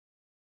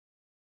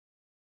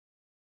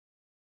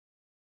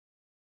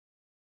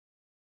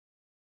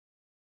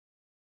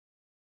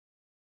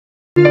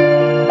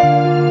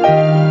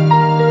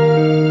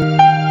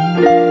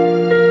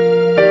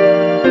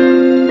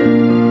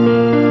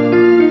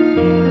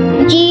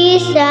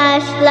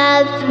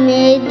loves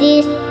me,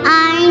 this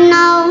I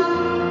know,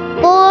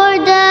 for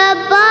the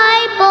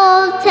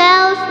Bible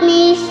tells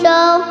me so.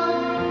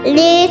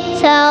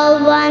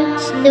 Little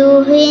ones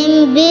to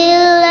him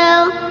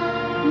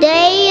belong,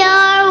 they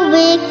are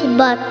weak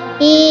but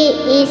he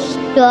is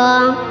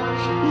strong.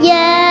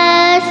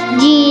 Yes,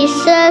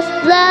 Jesus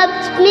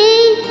loves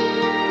me.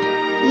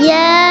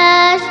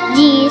 Yes,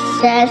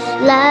 Jesus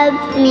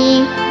loves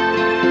me.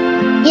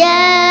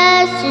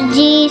 Yes,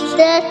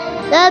 Jesus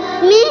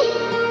loves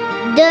me.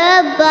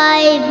 The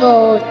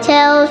Bible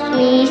tells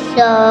me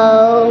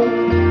so.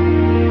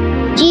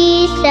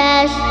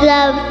 Jesus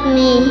loves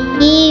me,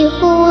 he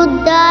who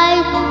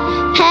died,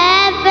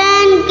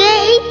 heaven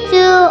gate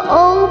to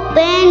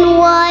open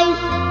wide.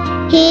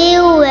 He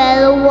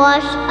will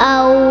wash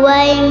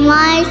away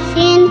my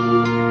sin.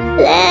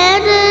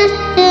 Let us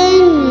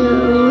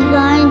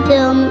join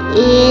them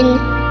in.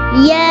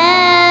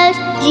 Yes,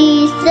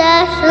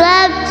 Jesus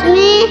loves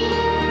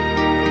me.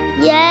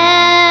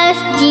 Yes,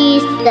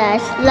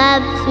 Jesus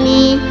loves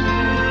me.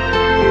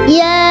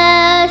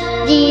 Yes,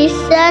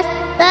 Jesus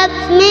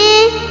loves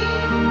me.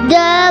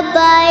 The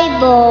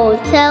Bible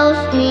tells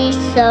me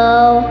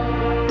so.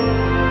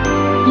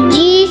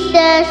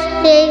 Jesus,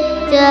 take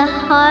the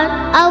heart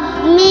of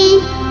me,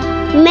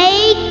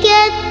 make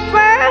it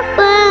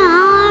perfect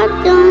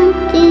heart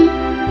until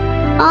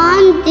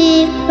on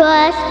the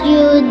cross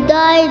you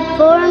died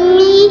for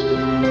me.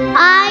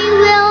 I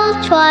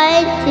will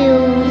try to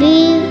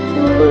live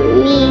for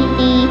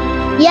me.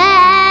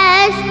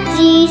 Yes,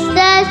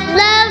 Jesus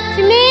loves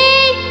me.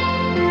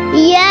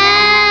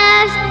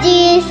 Yes,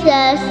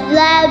 Jesus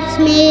loves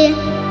me.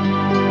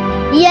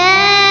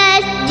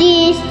 Yes,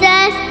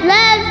 Jesus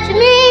loves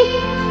me.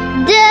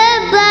 The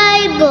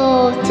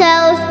Bible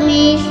tells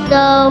me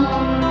so.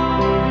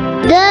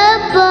 The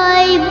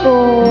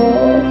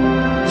Bible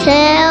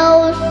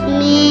tells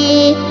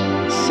me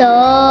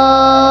so.